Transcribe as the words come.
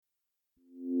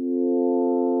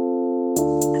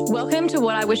Welcome to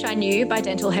What I Wish I Knew by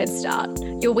Dental Head Start,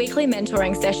 your weekly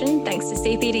mentoring session thanks to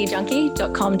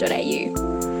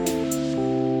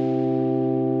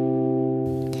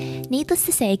cpdjunkie.com.au. Needless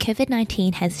to say,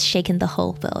 COVID-19 has shaken the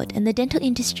whole world, and the dental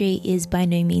industry is by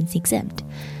no means exempt.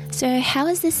 So how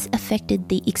has this affected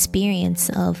the experience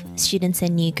of students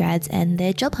and new grads and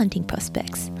their job hunting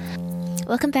prospects?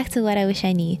 Welcome back to What I Wish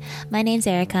I Knew. My name's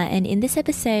Erica, and in this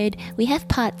episode, we have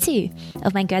part 2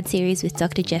 of my grad series with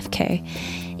Dr. Jeff Koh.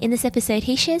 In this episode,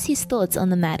 he shares his thoughts on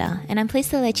the matter, and I'm pleased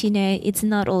to let you know it's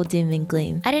not all doom and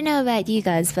gloom. I don't know about you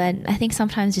guys, but I think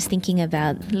sometimes just thinking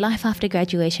about life after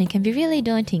graduation can be really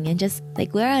daunting, and just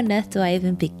like, where on earth do I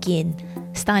even begin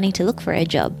starting to look for a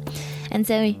job? And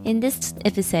so in this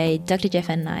episode, Dr. Jeff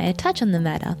and I touch on the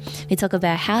matter. We talk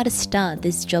about how to start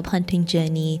this job hunting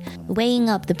journey, weighing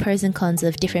up the pros and cons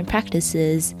of different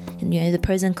practices, and the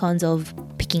pros and cons of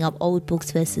picking up old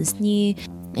books versus new,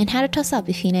 and how to toss up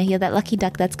if you're that lucky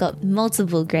duck that's got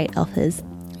multiple great offers.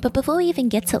 But before we even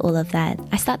get to all of that,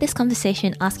 I start this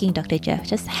conversation asking Dr. Jeff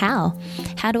just how?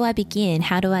 How do I begin?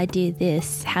 How do I do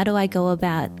this? How do I go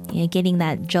about getting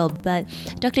that job? But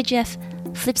Dr. Jeff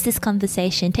flips this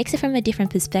conversation, takes it from a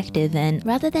different perspective, and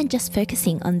rather than just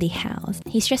focusing on the hows,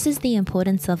 he stresses the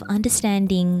importance of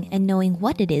understanding and knowing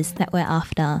what it is that we're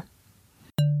after.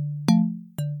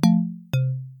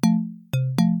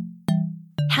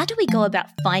 How do we go about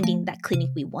finding that clinic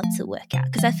we want to work at?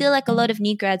 Because I feel like a lot of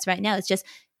new grads right now, it's just,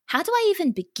 how do I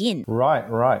even begin? Right.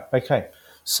 Okay.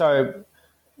 So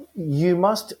you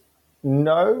must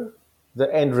know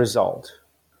the end result.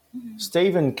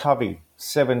 Stephen Covey,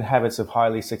 7 Habits of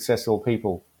Highly Successful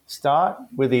People. Start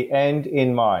with the end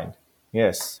in mind.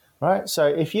 Yes. Right. So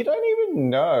if you don't even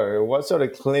know what sort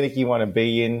of clinic you want to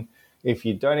be in, if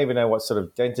you don't even know what sort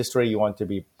of dentistry you want to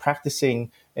be practicing,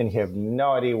 and you have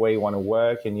no idea where you want to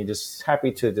work, and you're just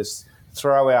happy to just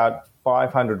throw out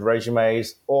 500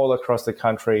 resumes all across the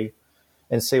country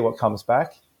and see what comes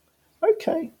back,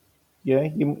 okay,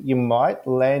 you might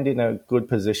land in a good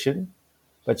position,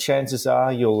 but chances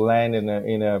are you'll land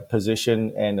in a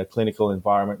position and a clinical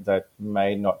environment that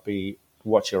may not be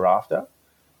what you're after,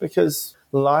 because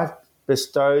life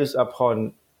bestows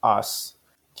upon us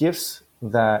gifts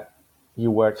that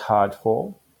you work hard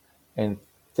for and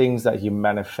things that you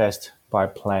manifest by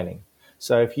planning.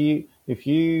 So if you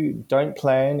don't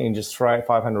plan and just throw out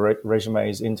 500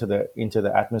 resumes into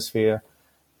the atmosphere,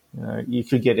 you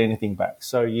could get anything back.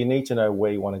 So you need to know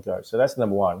where you want to go. So that's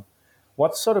number one.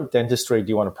 What sort of dentistry do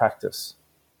you want to practice?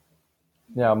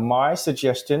 Now, my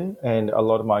suggestion, and a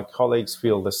lot of my colleagues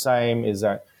feel the same, is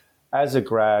that as a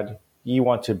grad, you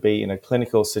want to be in a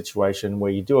clinical situation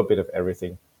where you do a bit of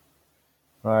everything.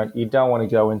 Right, you don't want to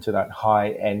go into that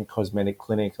high-end cosmetic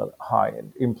clinic or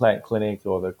high-end implant clinic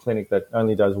or the clinic that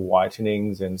only does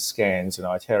whitenings and scans and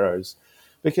iTeros,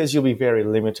 because you'll be very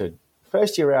limited.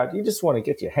 First year out, you just want to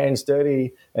get your hands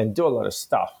dirty and do a lot of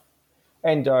stuff.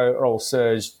 Endo, oral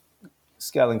surge,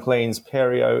 scale and cleans,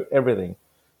 perio, everything.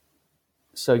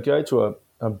 So go to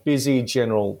a busy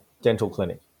general dental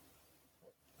clinic.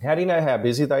 How do you know how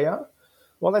busy they are?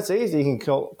 Well, that's easy. You can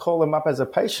call them up as a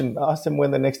patient, ask them when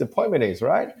the next appointment is,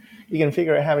 right? You can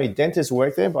figure out how many dentists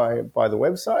work there by the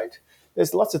website.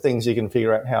 There's lots of things you can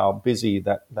figure out how busy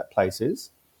that place is.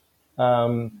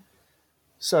 So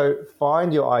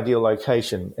find your ideal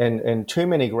location. And too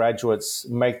many graduates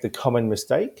make the common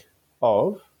mistake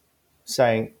of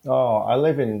saying, oh, I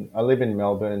live in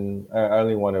Melbourne. I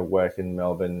only want to work in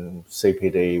Melbourne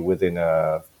CPD within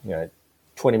a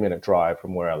 20-minute drive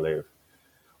from where I live.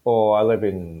 Or I live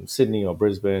in Sydney or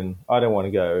Brisbane. I don't want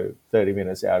to go 30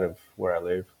 minutes out of where I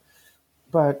live.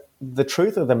 But the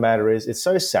truth of the matter is it's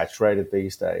so saturated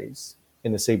these days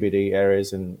in the CBD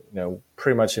areas, and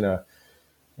pretty much in a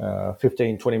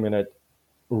 15, 20-minute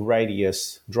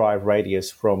drive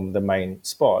radius from the main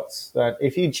spots, that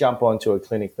if you jump onto a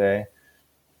clinic there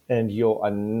and you're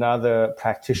another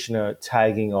practitioner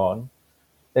tagging on,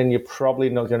 then you're probably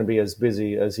not going to be as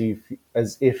busy as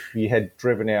if you had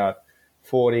driven out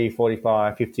 40,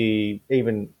 45, 50,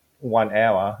 even 1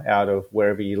 hour out of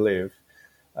wherever you live,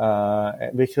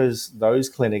 because those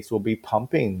clinics will be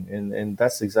pumping, and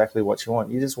that's exactly what you want.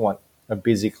 You just want a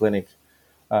busy clinic.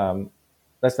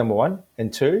 That's number one.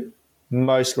 And two,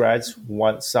 most grads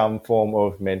want some form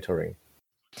of mentoring.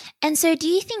 And so do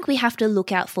you think we have to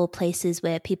look out for places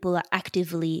where people are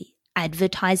actively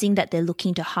advertising that they're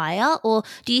looking to hire, or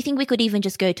do you think we could even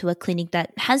just go to a clinic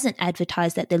that hasn't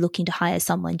advertised that they're looking to hire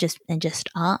someone just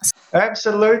ask?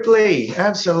 Absolutely.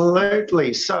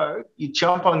 So you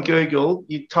jump on Google,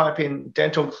 you type in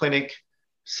dental clinic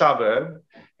suburb,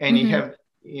 and you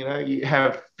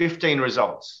have 15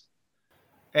 results.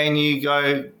 and you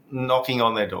go knocking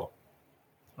on their door.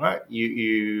 Right?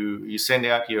 You send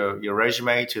out your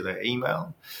resume to their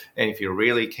email, and if you're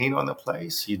really keen on the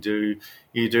place, you do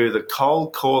the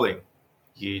cold calling.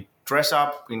 You dress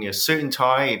up in your suit and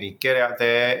tie, and you get out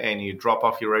there and you drop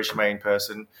off your resume in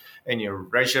person. And your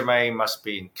resume must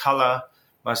be in color,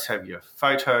 must have your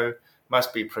photo,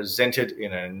 must be presented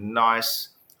in a nice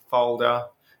folder,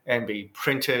 and be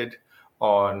printed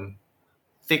on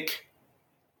thick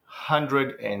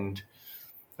 100 and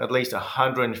at least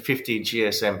 150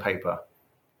 GSM paper.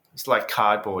 It's like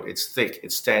cardboard. It's thick.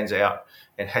 It stands out.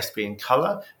 It has to be in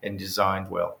color and designed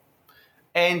well.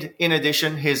 And in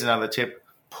addition, here's another tip.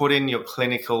 Put in your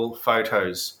clinical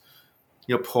photos,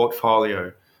 your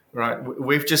portfolio, right?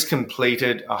 We've just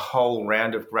completed a whole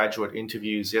round of graduate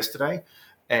interviews yesterday.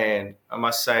 And I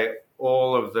must say,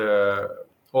 all of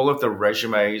the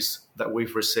resumes that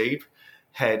we've received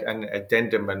had an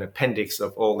addendum, an appendix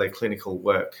of all their clinical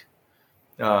work.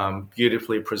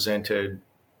 Beautifully presented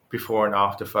before and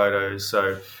after photos.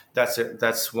 So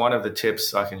that's one of the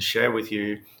tips I can share with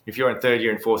you. If you're in third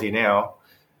year and fourth year now,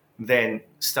 then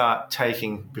start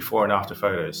taking before and after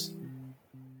photos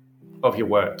of your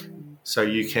work, so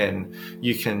you can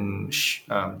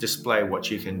display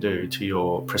what you can do to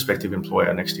your prospective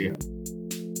employer next year.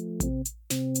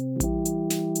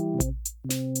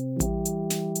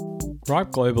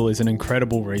 Ripe Global is an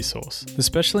incredible resource,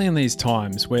 especially in these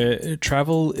times where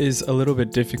travel is a little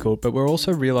bit difficult, but we're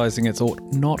also realizing it's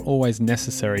not always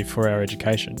necessary for our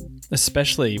education.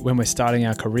 Especially when we're starting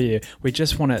our career, we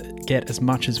just want to get as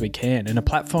much as we can, and a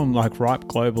platform like Ripe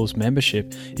Global's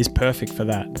membership is perfect for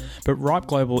that. But Ripe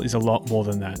Global is a lot more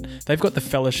than that. They've got the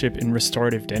fellowship in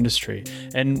restorative dentistry,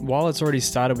 and while it's already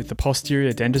started with the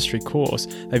posterior dentistry course,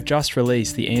 they've just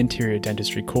released the anterior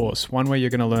dentistry course, one where you're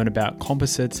going to learn about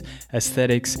composites,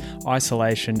 aesthetics,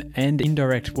 isolation, and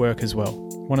indirect work as well.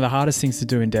 One of the hardest things to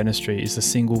do in dentistry is the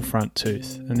single front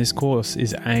tooth, and this course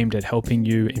is aimed at helping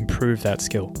you improve that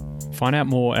skill. Find out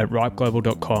more at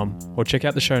ripeglobal.com or check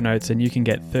out the show notes and you can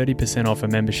get 30% off a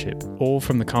membership, all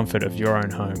from the comfort of your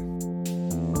own home.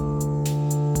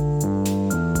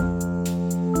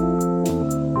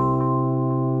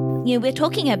 You know, we're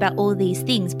talking about all these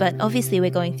things, but obviously we're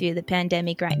going through the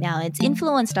pandemic right now. It's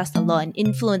influenced us a lot and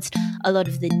influenced a lot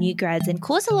of the new grads and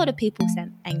caused a lot of people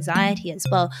some anxiety as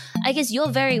well. I guess you're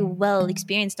very well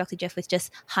experienced, Dr. Jeff, with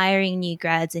just hiring new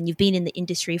grads, and you've been in the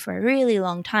industry for a really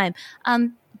long time.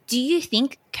 Do you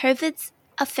think COVID's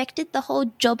affected the whole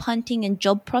job hunting and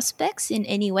job prospects in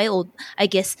any way, or I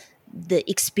guess the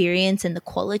experience and the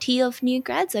quality of new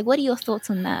grads? Like, what are your thoughts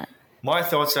on that? My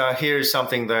thoughts are, here is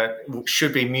something that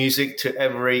should be music to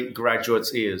every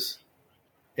graduate's ears,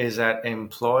 is that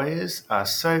employers are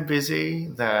so busy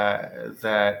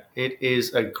that it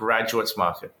is a graduate's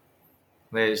market.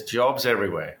 There's jobs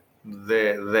everywhere.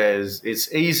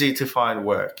 It's easy to find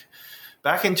work.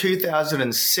 Back in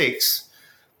 2006,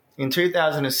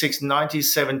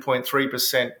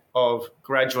 97.3% of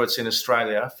graduates in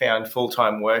Australia found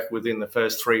full-time work within the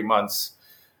first 3 months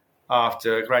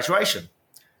after graduation.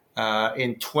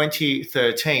 In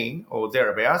 2013 or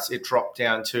thereabouts, it dropped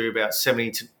down to about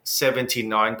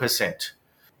 79%.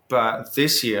 But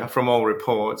this year, from all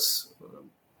reports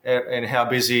and how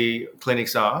busy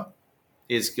clinics are,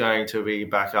 is going to be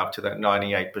back up to that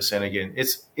 98% again.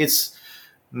 It's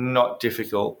not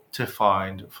difficult to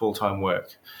find full-time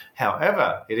work.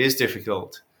 However, it is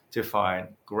difficult to find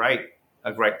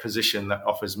a great position that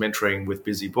offers mentoring with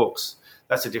busy books.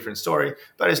 That's a different story,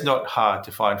 but it's not hard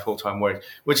to find full-time work,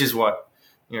 which is what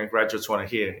graduates want to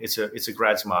hear. It's a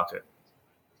grads market.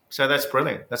 So that's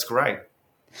brilliant. That's great.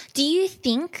 Do you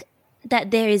think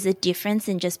that there is a difference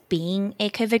in just being a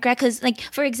COVID grad? Because, like,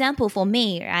 for example, for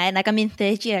me, right, like I'm in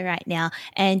third year right now,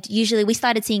 and usually we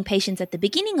started seeing patients at the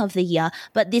beginning of the year,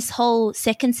 but this whole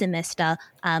second semester,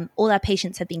 all our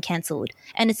patients have been cancelled.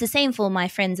 And it's the same for my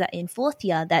friends that in fourth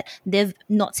year, that they've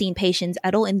not seen patients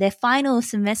at all in their final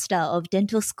semester of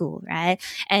dental school, right?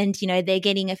 And, they're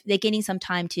getting some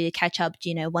time to catch up,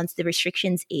 once the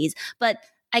restrictions ease. But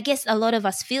I guess a lot of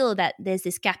us feel that there's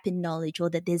this gap in knowledge, or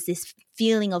that there's this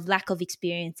feeling of lack of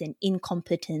experience and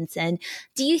incompetence. And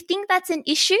do you think that's an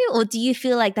issue, or do you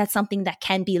feel like that's something that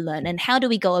can be learned? And how do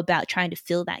we go about trying to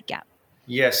fill that gap?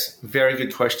 Yes, very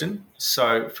good question.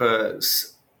 So for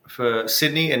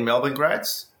Sydney and Melbourne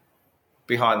grads,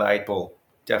 behind the 8 ball,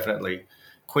 definitely.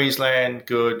 Queensland,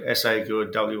 good. SA,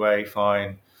 good. WA,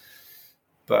 fine.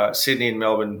 But Sydney and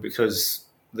Melbourne, because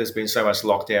there's been so much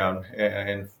lockdown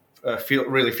and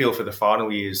really feel for the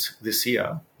final years this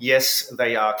year. Yes,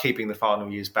 they are keeping the final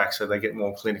years back so they get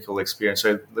more clinical experience.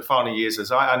 So the final years,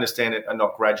 as I understand it, are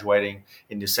not graduating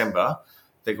in December.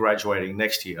 they're graduating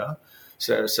next year.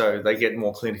 So they get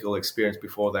more clinical experience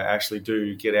before they actually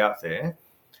do get out there.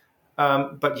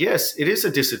 But yes, it is a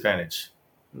disadvantage.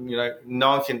 No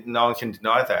one can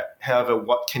deny that. However,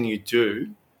 what can you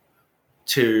do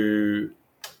to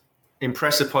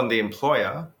impress upon the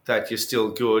employer that you're still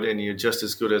good and you're just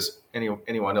as good as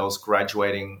anyone else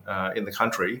graduating in the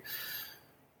country?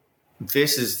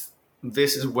 This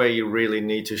is where you really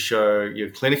need to show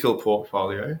your clinical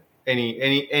portfolio,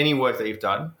 any work that you've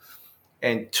done.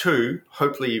 And 2,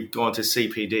 hopefully you've gone to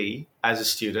CPD as a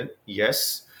student.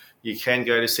 Yes, you can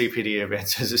go to CPD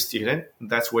events as a student.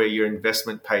 That's where your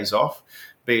investment pays off,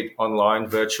 be it online,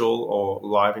 virtual, or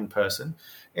live in person.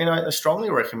 And I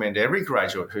strongly recommend every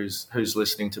graduate who's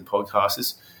listening to podcasts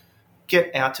is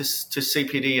get out to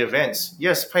CPD events.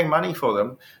 Yes, pay money for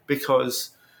them,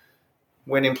 because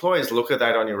when employers look at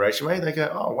that on your resume, they go,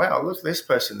 oh, wow, look at this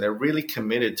person. They're really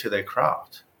committed to their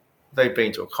craft. They've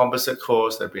been to a composite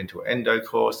course, they've been to an endo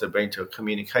course, they've been to a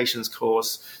communications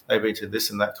course, they've been to this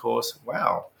and that course.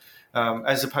 Wow.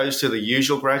 As opposed to the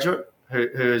usual graduate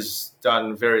who's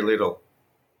done very little.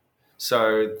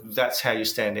 So that's how you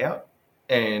stand out.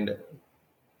 And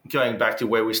going back to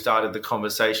where we started the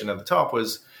conversation at the top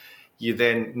was you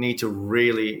then need to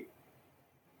really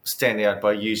stand out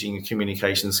by using your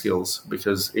communication skills,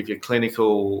 because if your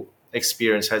clinical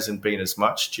experience hasn't been as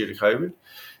much due to COVID,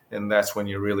 and that's when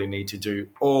you really need to do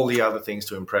all the other things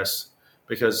to impress.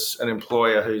 Because an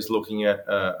employer who's looking at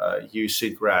a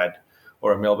UC grad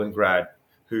or a Melbourne grad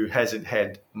who hasn't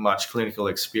had much clinical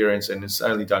experience and has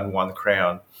only done 1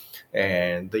 crown,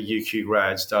 and the UQ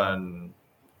grad's done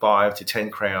 5 to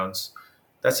 10 crowns,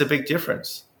 that's a big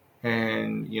difference.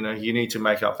 And, you need to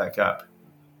make up that gap.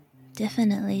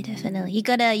 Definitely. You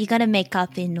gotta make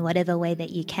up in whatever way that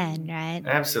you can, right?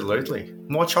 Absolutely.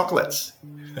 More chocolates.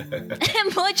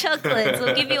 More chocolates.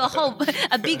 We'll give you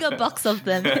a bigger box of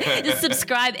them. Just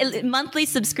subscribe, monthly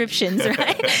subscriptions,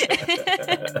 right?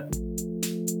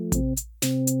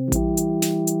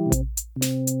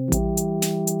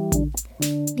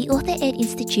 The Author Ed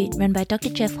Institute, run by Dr.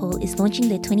 Jeff Hall, is launching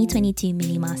their 2022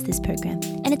 Mini Masters program,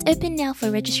 and it's open now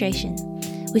for registration.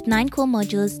 With 9 core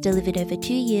modules delivered over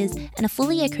 2 years and a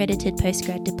fully accredited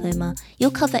postgrad diploma,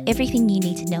 you'll cover everything you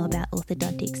need to know about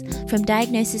orthodontics, from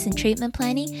diagnosis and treatment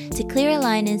planning to clear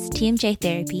aligners, TMJ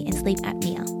therapy, and sleep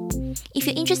apnea. If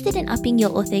you're interested in upping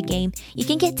your ortho game, you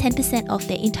can get 10% off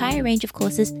their entire range of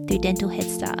courses through Dental Head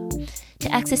Start.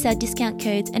 To access our discount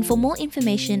codes and for more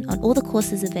information on all the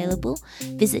courses available,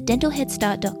 visit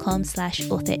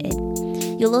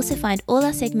dentalheadstart.com/authored. You'll also find all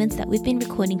our segments that we've been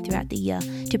recording throughout the year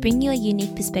to bring you a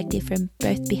unique perspective from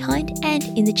both behind and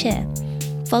in the chair.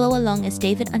 Follow along as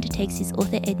David undertakes his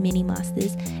Author Ed Mini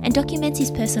Masters and documents his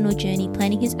personal journey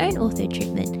planning his own ortho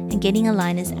treatment and getting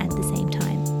aligners at the same time.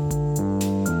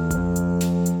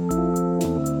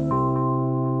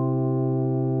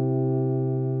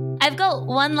 I've got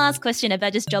one last question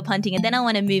about just job hunting, and then I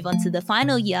want to move on to the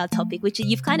final year topic, which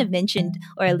you've kind of mentioned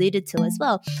or alluded to as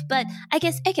well. But I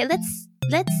guess, okay, let's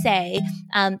say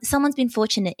someone's been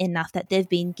fortunate enough that they've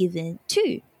been given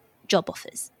 2 job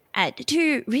offers at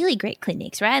 2 really great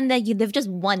clinics, right? And they've just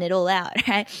won it all out,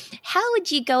 right? How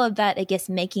would you go about, I guess,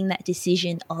 making that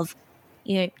decision of,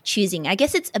 choosing? I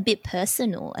guess it's a bit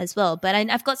personal as well, but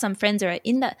I've got some friends who are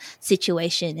in that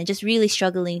situation and just really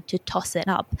struggling to toss it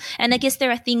up. And I guess there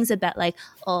are things about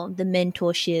the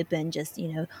mentorship and just,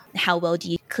 how well do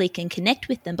you click and connect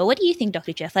with them? But what do you think,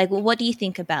 Dr. Jeff? What do you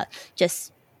think about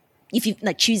just if you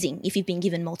choosing if you've been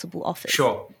given multiple offers?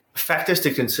 Sure. Factors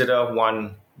to consider: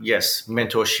 1, yes,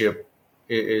 mentorship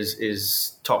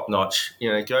is top notch.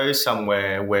 Go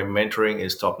somewhere where mentoring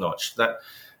is top notch.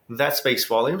 That speaks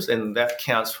volumes, and that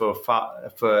counts for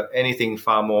anything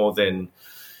far more than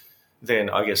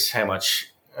I guess how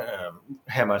much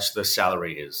the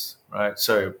salary is, right?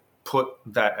 So put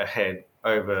that ahead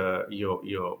over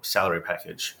your salary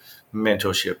package,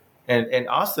 mentorship, and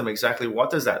ask them exactly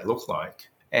what does that look like,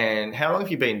 and how long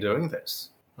have you been doing this,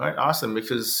 right? Ask them,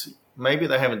 because maybe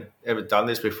they haven't ever done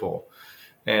this before,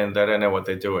 and they don't know what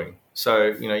they're doing. So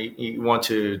you want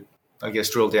to, I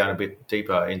guess, drill down a bit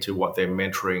deeper into what their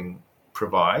mentoring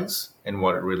provides and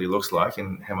what it really looks like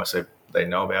and how much they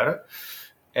know about it.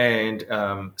 And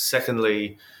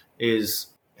secondly is,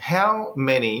 how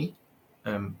many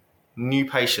new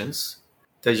patients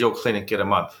does your clinic get a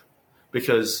month?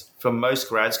 Because for most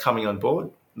grads coming on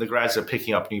board, the grads are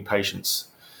picking up new patients.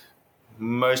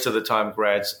 Most of the time,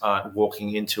 grads aren't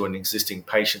walking into an existing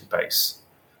patient base.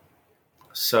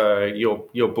 So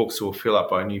your books will fill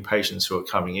up by new patients who are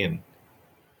coming in.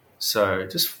 So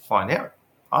just find out,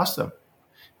 ask them.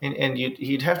 And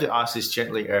you'd have to ask this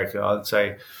gently, Erica. I'd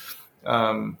say,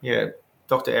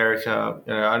 Dr. Erica,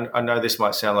 I know this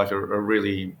might sound like a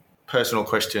really personal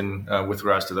question with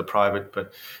regards to the private,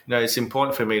 but it's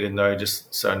important for me to know,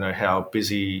 just so I know how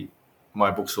busy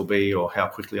my books will be or how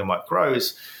quickly I might grow,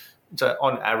 is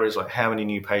on average, like how many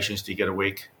new patients do you get a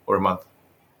week or a month?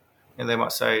 And they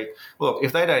might say, well,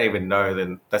 if they don't even know,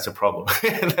 then that's a problem.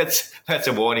 that's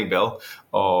a warning bell,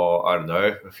 or I don't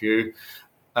know, a few.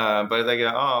 But they go,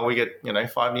 oh, we get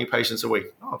 5 new patients a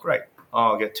week. Oh, great.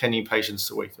 Oh, I'll get 10 new patients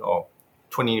a week, or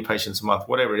 20 new patients a month,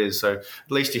 whatever it is. So at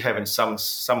least you're having some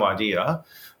idea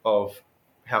of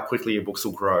how quickly your books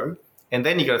will grow. And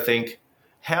then you got to think,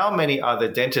 how many other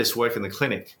dentists work in the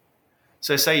clinic?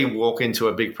 So say you walk into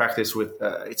a big practice with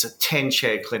it's a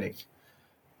 10-chair clinic,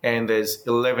 and there's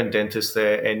 11 dentists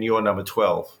there, and you're number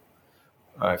 12.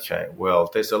 Okay,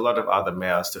 well, there's a lot of other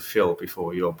mouths to fill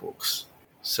before your books.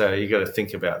 So you got to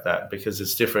think about that, because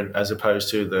it's different as opposed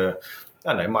to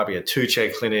it might be a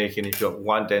 2-chair clinic, and you've got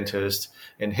one dentist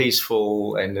and he's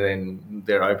full, and then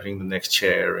they're opening the next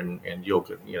chair, and you're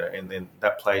good, and then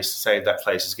that place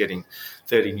is getting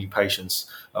 30 new patients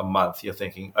a month. You're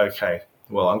thinking, okay,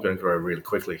 well, I'm going to grow really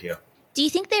quickly here. Do you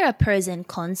think there are pros and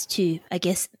cons to, I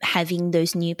guess, having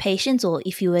those new patients, or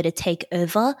if you were to take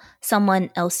over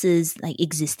someone else's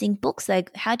existing books?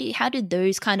 How do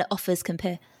those kind of offers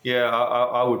compare? Yeah,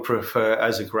 I would prefer,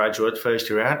 as a graduate first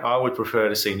year out, I would prefer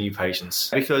to see new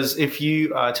patients, because if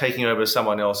you are taking over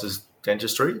someone else's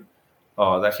dentistry,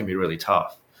 that can be really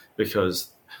tough, because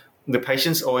the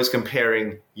patient's always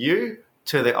comparing you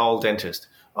to the old dentist.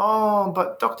 Oh,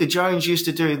 but Dr. Jones used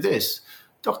to do this.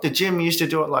 Dr. Jim used to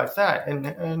do it like that,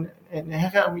 and how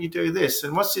come you do this?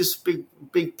 And what's this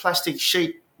big plastic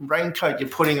sheet raincoat you're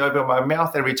putting over my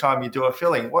mouth every time you do a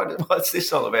filling? What's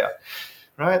this all about?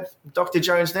 Right? Dr.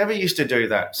 Jones never used to do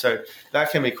that. So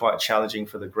that can be quite challenging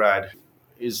for the grad who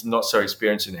is not so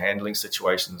experienced in handling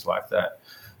situations like that.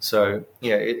 So,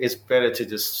 it's better to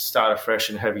just start afresh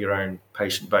and have your own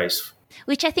patient base.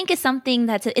 Which I think is something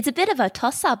it's a bit of a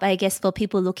toss-up, I guess, for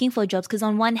people looking for jobs. Because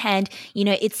on one hand,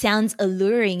 it sounds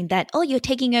alluring that, oh, you're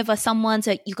taking over someone,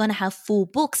 so you're going to have full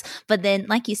books. But then,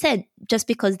 like you said, just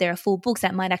because there are full books,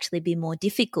 that might actually be more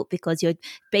difficult, because you're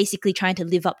basically trying to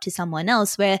live up to someone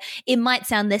else, where it might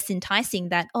sound less enticing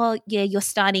that, oh, yeah, you're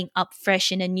starting up fresh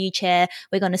in a new chair.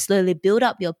 We're going to slowly build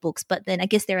up your books. But then I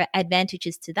guess there are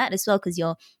advantages to that as well, because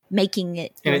you're making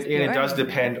it. And it does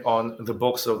depend on the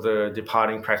books of the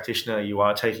departing practitioner you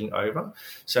are taking over.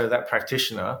 So that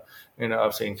practitioner,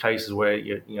 I've seen cases where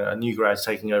a new grad's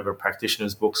taking over a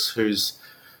practitioner's books who's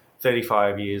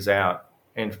 35 years out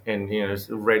and is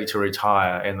ready to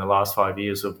retire, and the last 5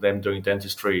 years of them doing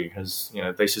dentistry has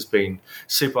they've just been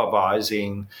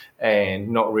supervising and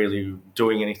not really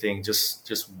doing anything,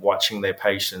 just watching their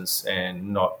patients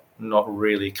and not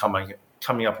really coming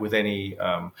up with any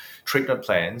treatment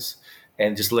plans,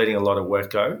 and just letting a lot of work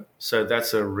go. So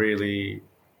that's a really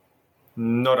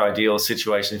not ideal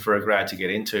situation for a grad to get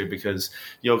into, because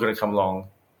you're going to come along,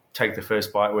 take the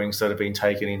first bite wings that have been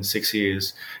taken in 6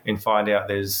 years, and find out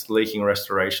there's leaking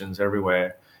restorations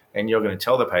everywhere. And you're going to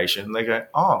tell the patient, and they go,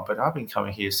 oh, but I've been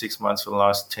coming here 6 months for the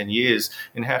last 10 years.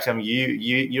 And how come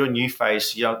you're new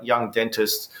face, young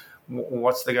dentist,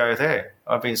 what's the go there?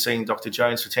 I've been seeing Dr.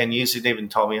 Jones for 10 years. He didn't even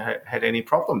tell me I had any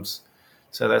problems.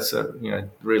 So that's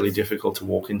really difficult to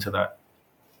walk into that.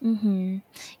 Mm-hmm.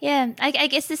 Yeah, I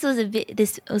guess this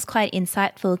was quite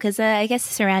insightful, because I guess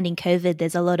surrounding COVID,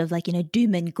 there's a lot of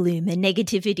doom and gloom and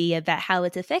negativity about how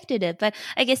it's affected it. But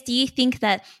I guess, do you think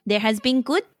that there has been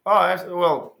good? Oh,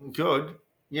 well, good.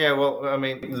 Yeah, well, I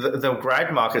mean, the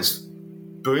grad market's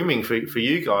booming for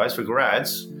you guys, for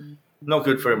grads. Not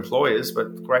good for employers,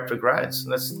 but great for grads.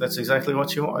 And that's exactly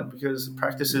what you want, because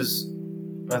practices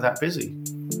are that busy.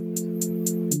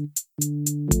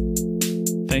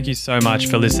 Thank you so much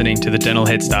for listening to the Dental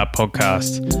Head Start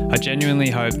podcast. I genuinely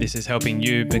hope this is helping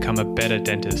you become a better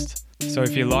dentist. So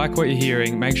if you like what you're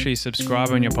hearing, make sure you subscribe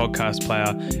on your podcast player,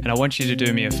 and I want you to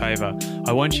do me a favour.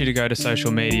 I want you to go to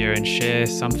social media and share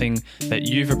something that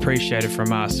you've appreciated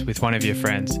from us with one of your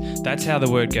friends. That's how the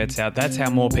word gets out. That's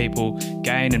how more people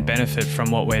gain and benefit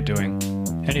from what we're doing.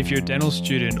 And if you're a dental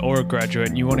student or a graduate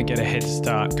and you want to get a head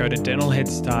start, go to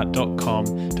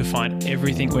dentalheadstart.com to find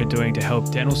everything we're doing to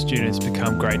help dental students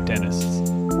become great dentists.